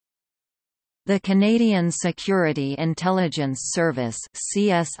The Canadian Security Intelligence Service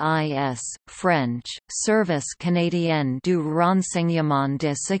 (CSIS, French, Service canadien du renseignement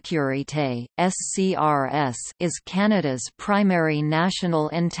de sécurité, SCRS) is Canada's primary national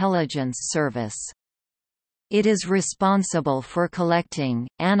intelligence service. It is responsible for collecting,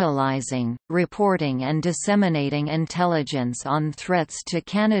 analyzing, reporting and disseminating intelligence on threats to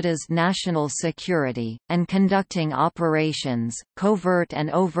Canada's national security, and conducting operations, covert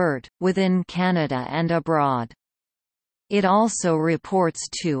and overt, within Canada and abroad. It also reports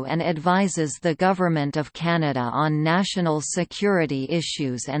to and advises the Government of Canada on national security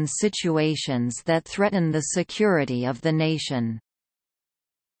issues and situations that threaten the security of the nation.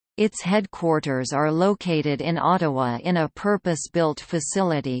 Its headquarters are located in Ottawa in a purpose-built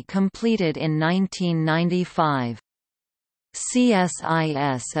facility completed in 1995.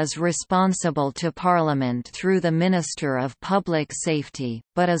 CSIS is responsible to Parliament through the Minister of Public Safety,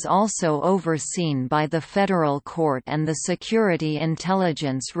 but is also overseen by the Federal Court and the Security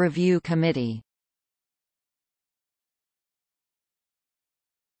Intelligence Review Committee.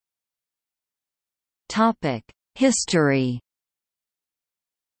 History.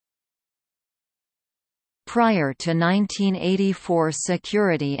 Prior to 1984,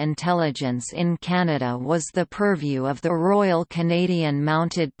 security intelligence in Canada was the purview of the Royal Canadian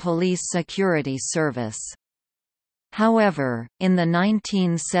Mounted Police Security Service. However, in the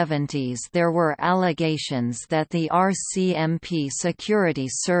 1970s there were allegations that the RCMP Security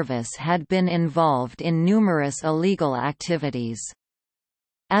Service had been involved in numerous illegal activities.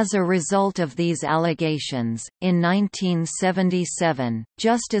 As a result of these allegations, in 1977,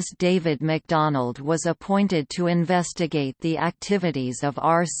 Justice David MacDonald was appointed to investigate the activities of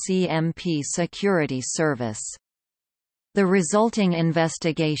RCMP Security Service. The resulting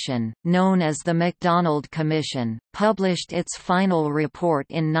investigation, known as the MacDonald Commission, published its final report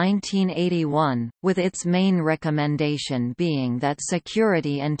in 1981, with its main recommendation being that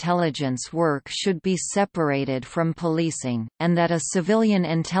security intelligence work should be separated from policing, and that a civilian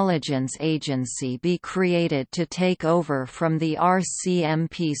intelligence agency be created to take over from the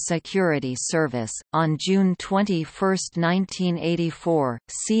RCMP Security Service. On June 21, 1984,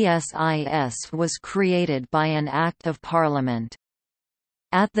 CSIS was created by an Act of Parliament.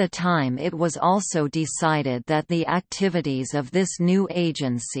 At the time it was also decided that the activities of this new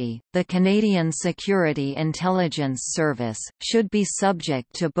agency, the Canadian Security Intelligence Service, should be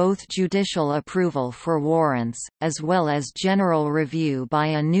subject to both judicial approval for warrants, as well as general review by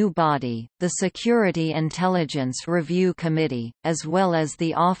a new body, the Security Intelligence Review Committee, as well as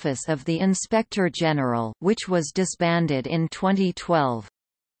the Office of the Inspector General, which was disbanded in 2012.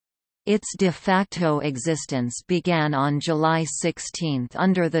 Its de facto existence began on July 16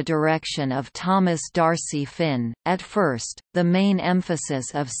 under the direction of Thomas D'Arcy Finn. At first, the main emphasis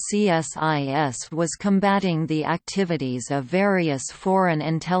of CSIS was combating the activities of various foreign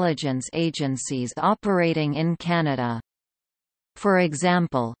intelligence agencies operating in Canada. For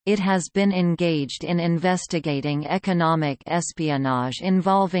example, it has been engaged in investigating economic espionage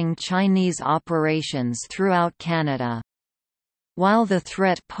involving Chinese operations throughout Canada. While the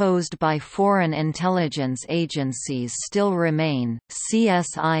threat posed by foreign intelligence agencies still remain,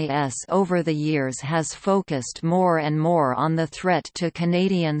 CSIS over the years has focused more and more on the threat to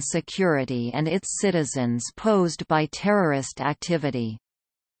Canadian security and its citizens posed by terrorist activity.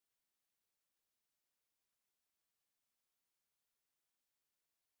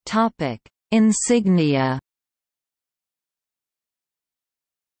 Insignia.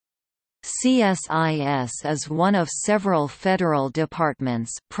 CSIS is one of several federal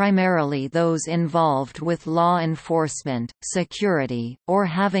departments, primarily those involved with law enforcement, security, or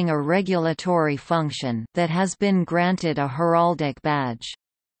having a regulatory function, that has been granted a heraldic badge.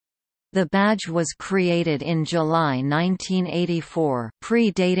 The badge was created in July 1984,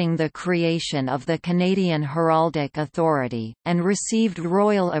 predating the creation of the Canadian Heraldic Authority, and received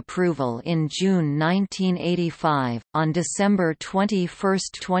royal approval in June 1985. On December 21,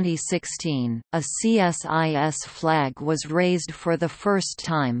 2016, a CSIS flag was raised for the first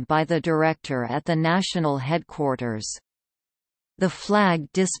time by the director at the national headquarters. The flag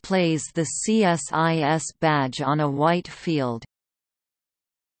displays the CSIS badge on a white field.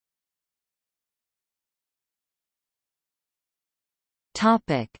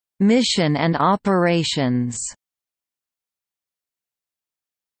 Mission and operations.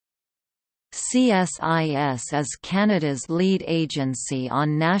 CSIS is Canada's lead agency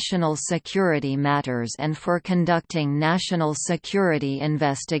on national security matters and for conducting national security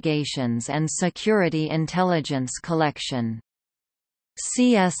investigations and security intelligence collection.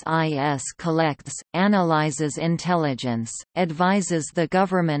 CSIS collects, analyzes intelligence, advises the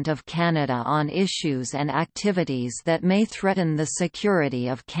Government of Canada on issues and activities that may threaten the security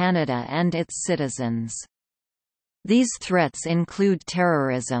of Canada and its citizens. These threats include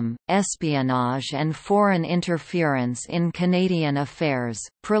terrorism, espionage and foreign interference in Canadian affairs,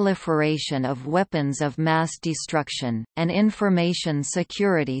 proliferation of weapons of mass destruction, and information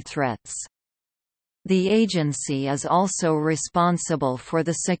security threats. The agency is also responsible for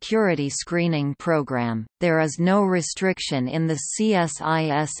the security screening program. There is no restriction in the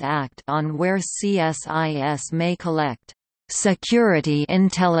CSIS Act on where CSIS may collect security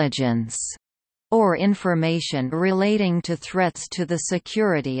intelligence or information relating to threats to the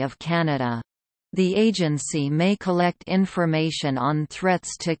security of Canada. The agency may collect information on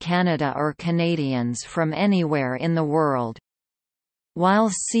threats to Canada or Canadians from anywhere in the world. While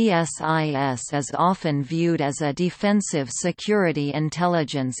CSIS is often viewed as a defensive security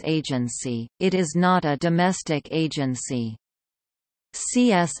intelligence agency, it is not a domestic agency.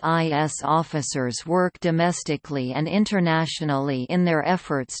 CSIS officers work domestically and internationally in their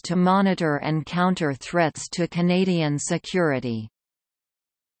efforts to monitor and counter threats to Canadian security.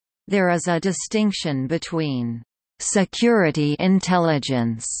 There is a distinction between security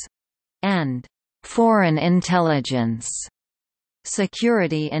intelligence and foreign intelligence.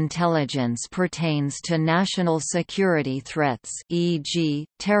 Security intelligence pertains to national security threats, e.g.,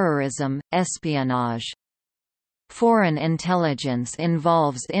 terrorism, espionage. Foreign intelligence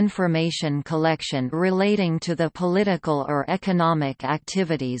involves information collection relating to the political or economic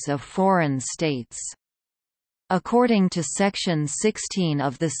activities of foreign states. According to Section 16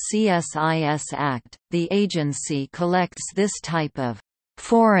 of the CSIS Act, the agency collects this type of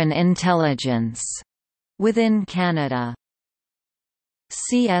foreign intelligence within Canada.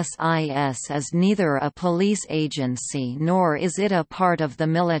 CSIS is neither a police agency nor is it a part of the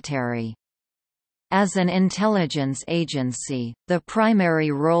military. As an intelligence agency, the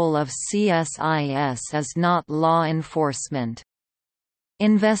primary role of CSIS is not law enforcement.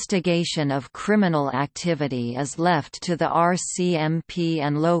 Investigation of criminal activity is left to the RCMP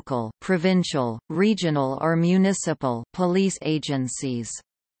and local, provincial, regional or municipal police agencies.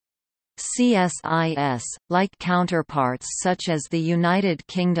 CSIS, like counterparts such as the United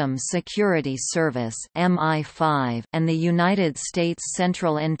Kingdom Security Service (MI5) and the United States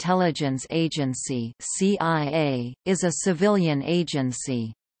Central Intelligence Agency (CIA), is a civilian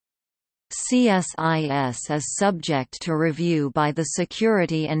agency. CSIS is subject to review by the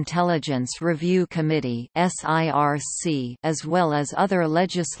Security Intelligence Review Committee (SIRC) as well as other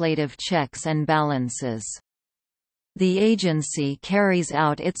legislative checks and balances. The agency carries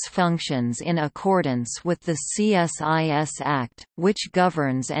out its functions in accordance with the CSIS Act, which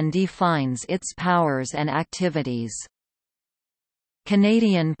governs and defines its powers and activities.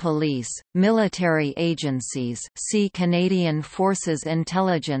 Canadian Police, military agencies, see Canadian Forces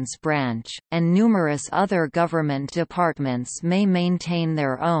Intelligence Branch, and numerous other government departments may maintain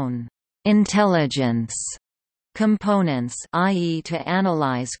their own intelligence components, i.e. to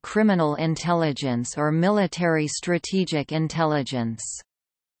analyze criminal intelligence or military strategic intelligence.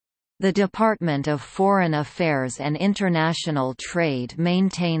 The Department of Foreign Affairs and International Trade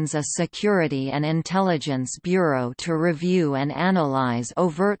maintains a Security and Intelligence Bureau to review and analyze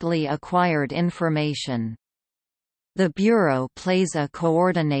overtly acquired information. The Bureau plays a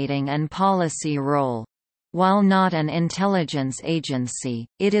coordinating and policy role. While not an intelligence agency,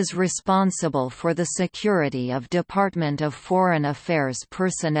 it is responsible for the security of Department of Foreign Affairs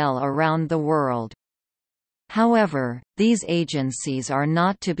personnel around the world. However, these agencies are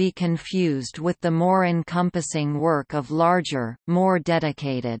not to be confused with the more encompassing work of larger, more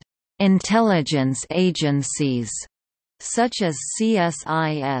dedicated intelligence agencies, such as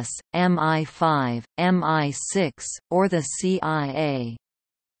CSIS, MI5, MI6, or the CIA.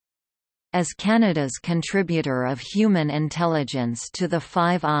 As Canada's contributor of human intelligence to the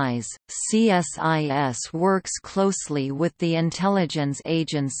Five Eyes, CSIS works closely with the intelligence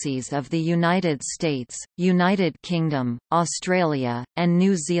agencies of the United States, United Kingdom, Australia, and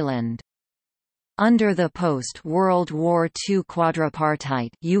New Zealand. Under the post-World War II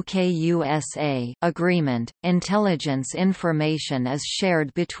quadripartite UK-USA agreement, intelligence information is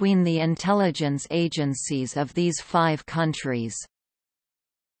shared between the intelligence agencies of these 5 countries.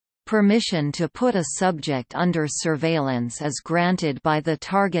 Permission to put a subject under surveillance is granted by the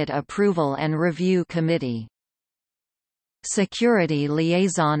Target Approval and Review Committee. Security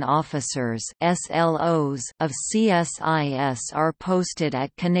Liaison Officers (SLOs) of CSIS are posted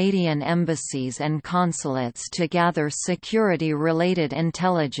at Canadian embassies and consulates to gather security-related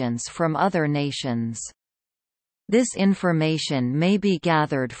intelligence from other nations. This information may be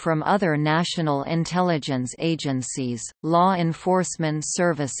gathered from other national intelligence agencies, law enforcement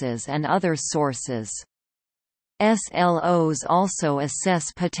services and other sources. SLOs also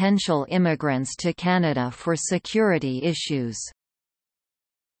assess potential immigrants to Canada for security issues.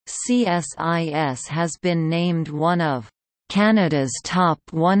 CSIS has been named one of Canada's top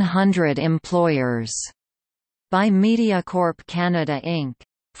 100 employers by MediaCorp Canada Inc.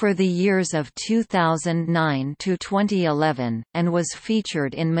 for the years of 2009 to 2011, and was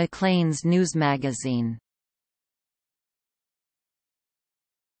featured in Maclean's news magazine.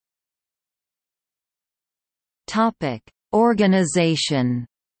 Topic: Organization.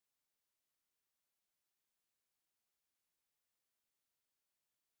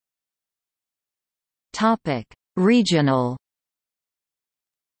 Topic: Regional.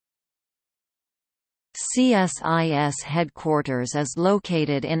 CSIS headquarters is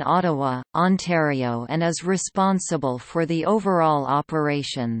located in Ottawa, Ontario and is responsible for the overall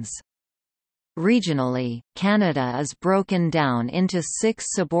operations. Regionally, Canada is broken down into 6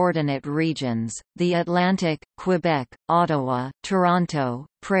 subordinate regions: the Atlantic, Quebec, Ottawa, Toronto,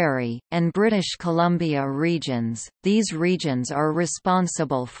 Prairie, and British Columbia regions. These regions are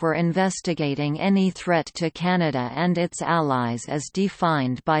responsible for investigating any threat to Canada and its allies as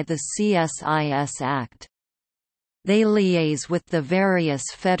defined by the CSIS Act. They liaise with the various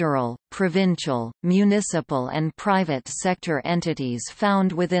federal, provincial, municipal and private sector entities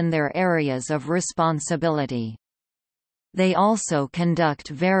found within their areas of responsibility. They also conduct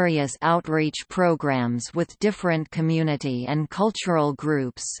various outreach programs with different community and cultural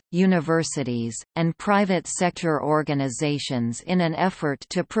groups, universities, and private sector organizations in an effort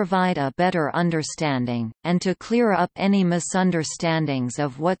to provide a better understanding, and to clear up any misunderstandings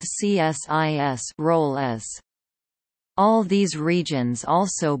of what CSIS' role is. All these regions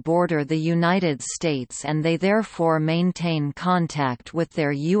also border the United States and they therefore maintain contact with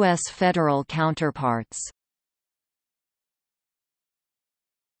their U.S. federal counterparts.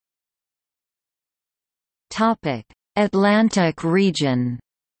 Atlantic region.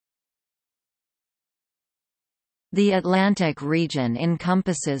 The Atlantic region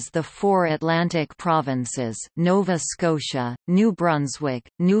encompasses the 4 Atlantic provinces Nova Scotia, New Brunswick,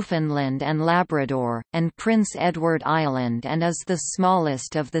 Newfoundland and Labrador, and Prince Edward Island, and is the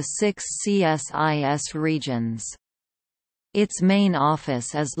smallest of the 6 CSIS regions. Its main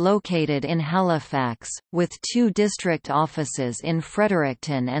office is located in Halifax, with 2 district offices in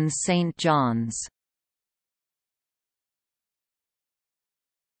Fredericton and St. John's.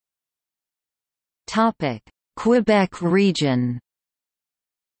 Quebec Region.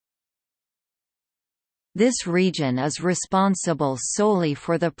 This region is responsible solely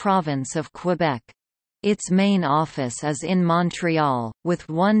for the province of Quebec. Its main office is in Montreal, with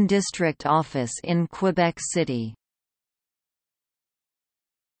 1 district office in Quebec City.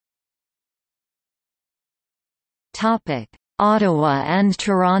 Ottawa and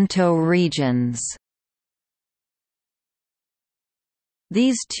Toronto regions.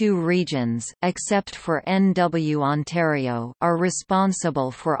 These 2 regions, except for NW Ontario, are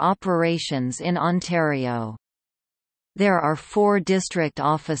responsible for operations in Ontario. There are 4 district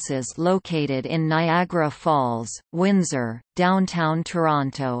offices located in Niagara Falls, Windsor, downtown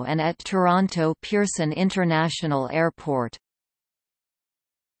Toronto and at Toronto Pearson International Airport.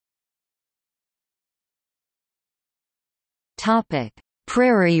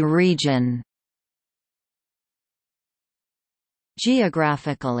 Prairie Region.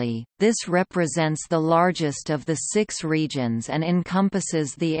 Geographically, this represents the largest of the 6 regions and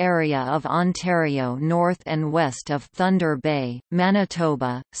encompasses the area of Ontario north and west of Thunder Bay,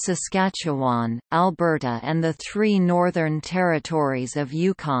 Manitoba, Saskatchewan, Alberta and the 3 northern territories of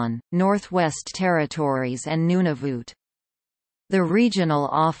Yukon, Northwest Territories and Nunavut. The regional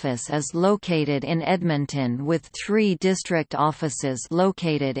office is located in Edmonton with 3 district offices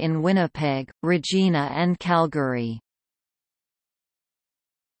located in Winnipeg, Regina and Calgary.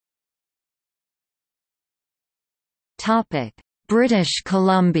 British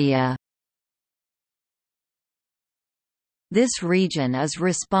Columbia. This region is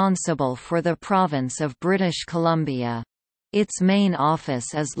responsible for the province of British Columbia. Its main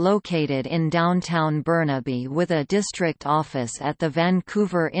office is located in downtown Burnaby with a district office at the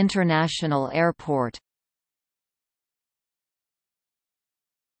Vancouver International Airport.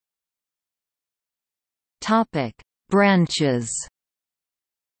 Branches.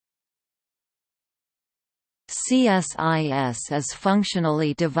 CSIS is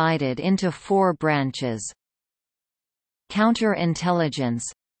functionally divided into 4 branches: Counterintelligence,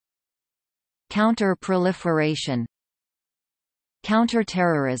 Counter-Proliferation,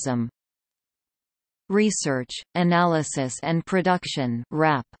 Counterterrorism, Research, Analysis and Production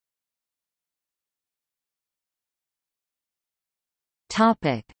 (RAP).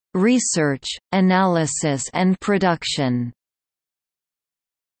 Topic: Research, Analysis and Production.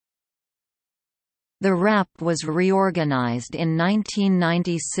 The RAP was reorganized in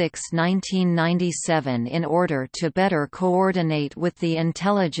 1996–1997 in order to better coordinate with the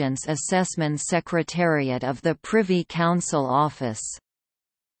Intelligence Assessment Secretariat of the Privy Council Office.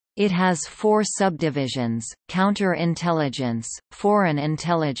 It has 4 subdivisions: counterintelligence, foreign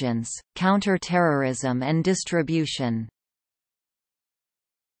intelligence, counterterrorism and distribution.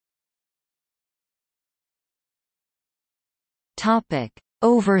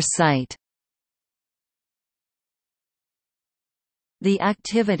 Oversight. The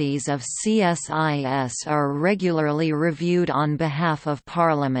activities of CSIS are regularly reviewed on behalf of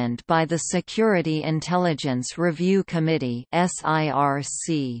Parliament by the Security Intelligence Review Committee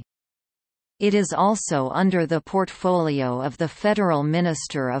 (SIRC). It is also under the portfolio of the Federal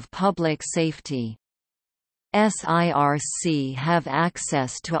Minister of Public Safety. SIRC have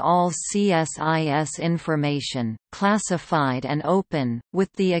access to all CSIS information, classified and open,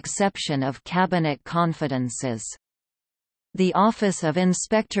 with the exception of cabinet confidences. The Office of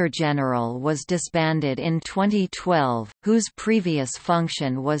Inspector General was disbanded in 2012, whose previous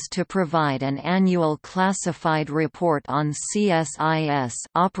function was to provide an annual classified report on CSIS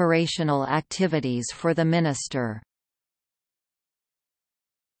operational activities for the Minister.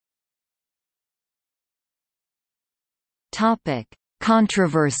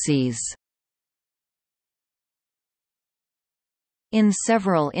 Controversies. In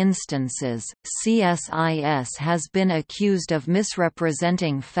several instances, CSIS has been accused of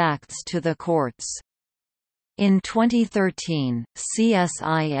misrepresenting facts to the courts. In 2013,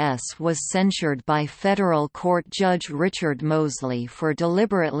 CSIS was censured by federal court Judge Richard Mosley for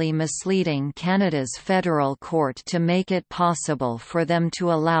deliberately misleading Canada's federal court to make it possible for them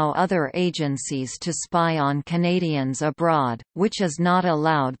to allow other agencies to spy on Canadians abroad, which is not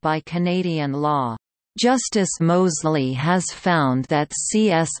allowed by Canadian law. Justice Mosley has found that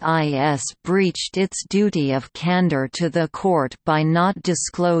CSIS breached its duty of candor to the court by not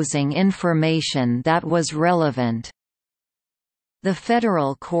disclosing information that was relevant. The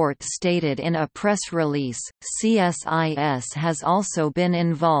federal court stated in a press release, CSIS has also been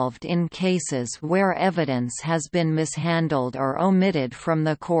involved in cases where evidence has been mishandled or omitted from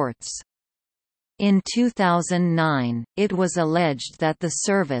the courts. In 2009, it was alleged that the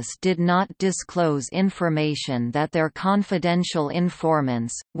service did not disclose information that their confidential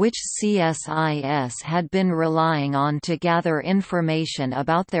informants, which CSIS had been relying on to gather information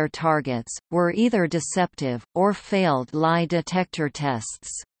about their targets, were either deceptive, or failed lie detector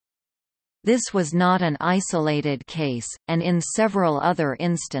tests. This was not an isolated case, and in several other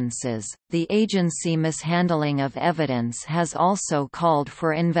instances, the agency mishandling of evidence has also called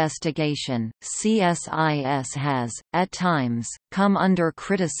for investigation. CSIS has, at times, come under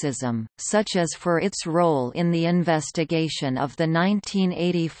criticism, such as for its role in the investigation of the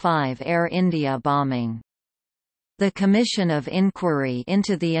 1985 Air India bombing. The Commission of Inquiry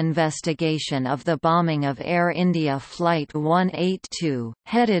into the investigation of the bombing of Air India Flight 182,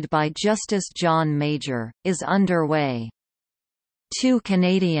 headed by Justice John Major, is underway. 2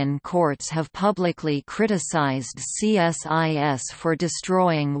 Canadian courts have publicly criticised CSIS for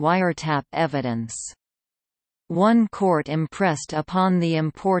destroying wiretap evidence. One court impressed upon the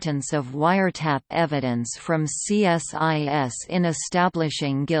importance of wiretap evidence from CSIS in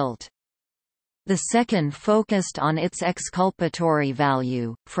establishing guilt. The second focused on its exculpatory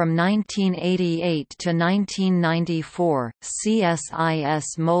value. From 1988 to 1994,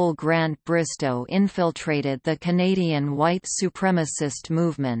 CSIS mole Grant Bristow infiltrated the Canadian white supremacist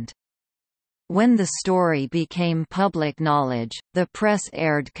movement. When the story became public knowledge, the press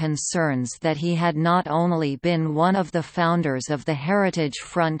aired concerns that he had not only been one of the founders of the Heritage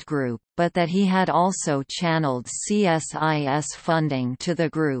Front group, but that he had also channeled CSIS funding to the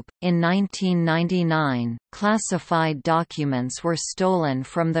group. In 1999, classified documents were stolen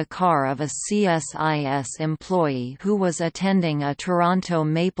from the car of a CSIS employee who was attending a Toronto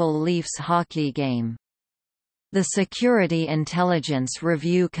Maple Leafs hockey game. The Security Intelligence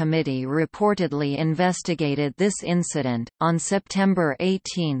Review Committee reportedly investigated this incident. On September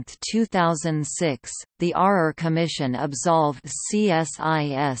 18, 2006, the ARR Commission absolved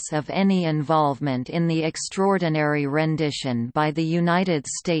CSIS of any involvement in the extraordinary rendition by the United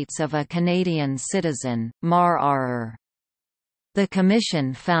States of a Canadian citizen, Mar ARR. The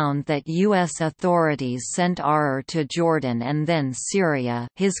Commission found that U.S. authorities sent Arar to Jordan and then Syria,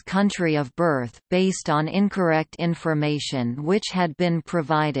 his country of birth, based on incorrect information which had been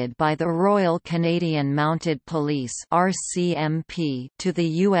provided by the Royal Canadian Mounted Police (RCMP) to the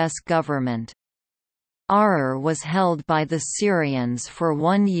U.S. government. Arar was held by the Syrians for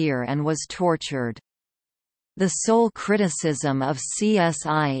 1 year and was tortured. The sole criticism of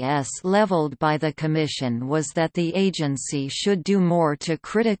CSIS leveled by the Commission was that the agency should do more to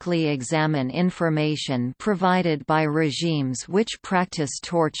critically examine information provided by regimes which practice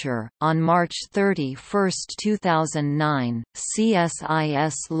torture. On March 31, 2009,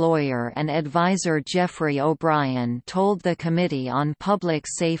 CSIS lawyer and advisor Geoffrey O'Brien told the Committee on Public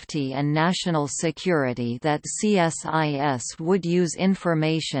Safety and National Security that CSIS would use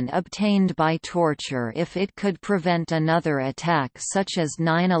information obtained by torture if it could prevent another attack such as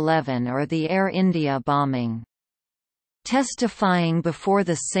 9/11 or the Air India bombing. Testifying before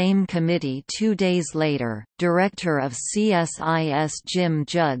the same committee 2 days later, Director of CSIS Jim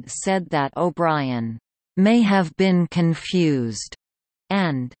Judd said that O'Brien may have been confused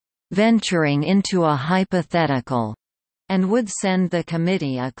and venturing into a hypothetical, and would send the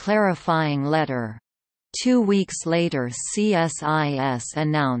committee a clarifying letter. 2 weeks later, CSIS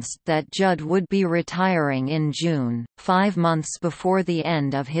announced that Judd would be retiring in June, 5 months before the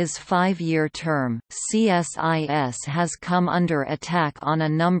end of his 5-year term. CSIS has come under attack on a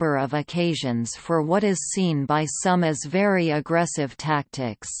number of occasions for what is seen by some as very aggressive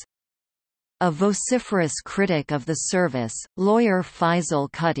tactics. A vociferous critic of the service, lawyer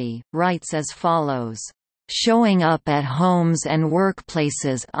Faisal Kutty, writes as follows: showing up at homes and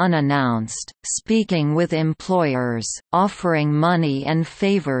workplaces unannounced, speaking with employers, offering money and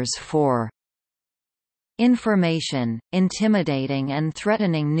favors for information, intimidating and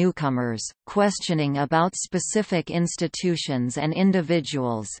threatening newcomers, questioning about specific institutions and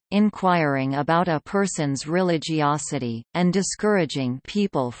individuals, inquiring about a person's religiosity, and discouraging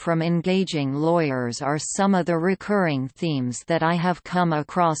people from engaging lawyers are some of the recurring themes that I have come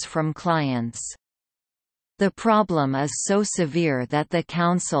across from clients. The problem is so severe that the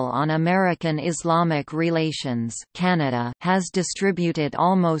Council on American Islamic Relations Canada has distributed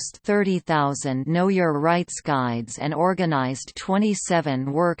almost 30,000 Know Your Rights guides and organized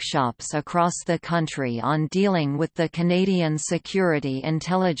 27 workshops across the country on dealing with the Canadian Security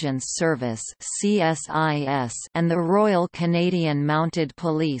Intelligence Service (CSIS) and the Royal Canadian Mounted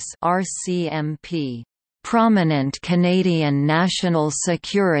Police (RCMP). Prominent Canadian national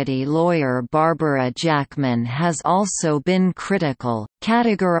security lawyer Barbara Jackman has also been critical,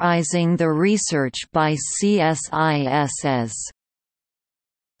 categorizing the research by CSIS as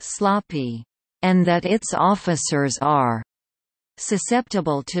sloppy, and that its officers are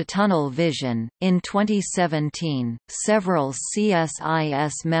susceptible to tunnel vision. In 2017, several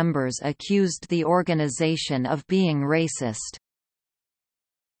CSIS members accused the organization of being racist.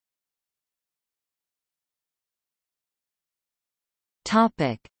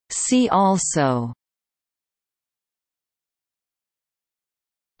 See also: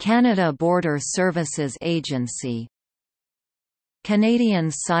 Canada Border Services Agency, Canadian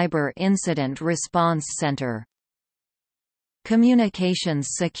Cyber Incident Response Centre, Communications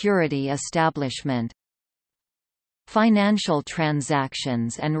Security Establishment, Financial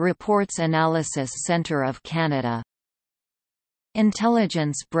Transactions and Reports Analysis Centre of Canada,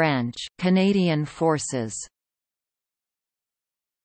 Intelligence Branch, Canadian Forces.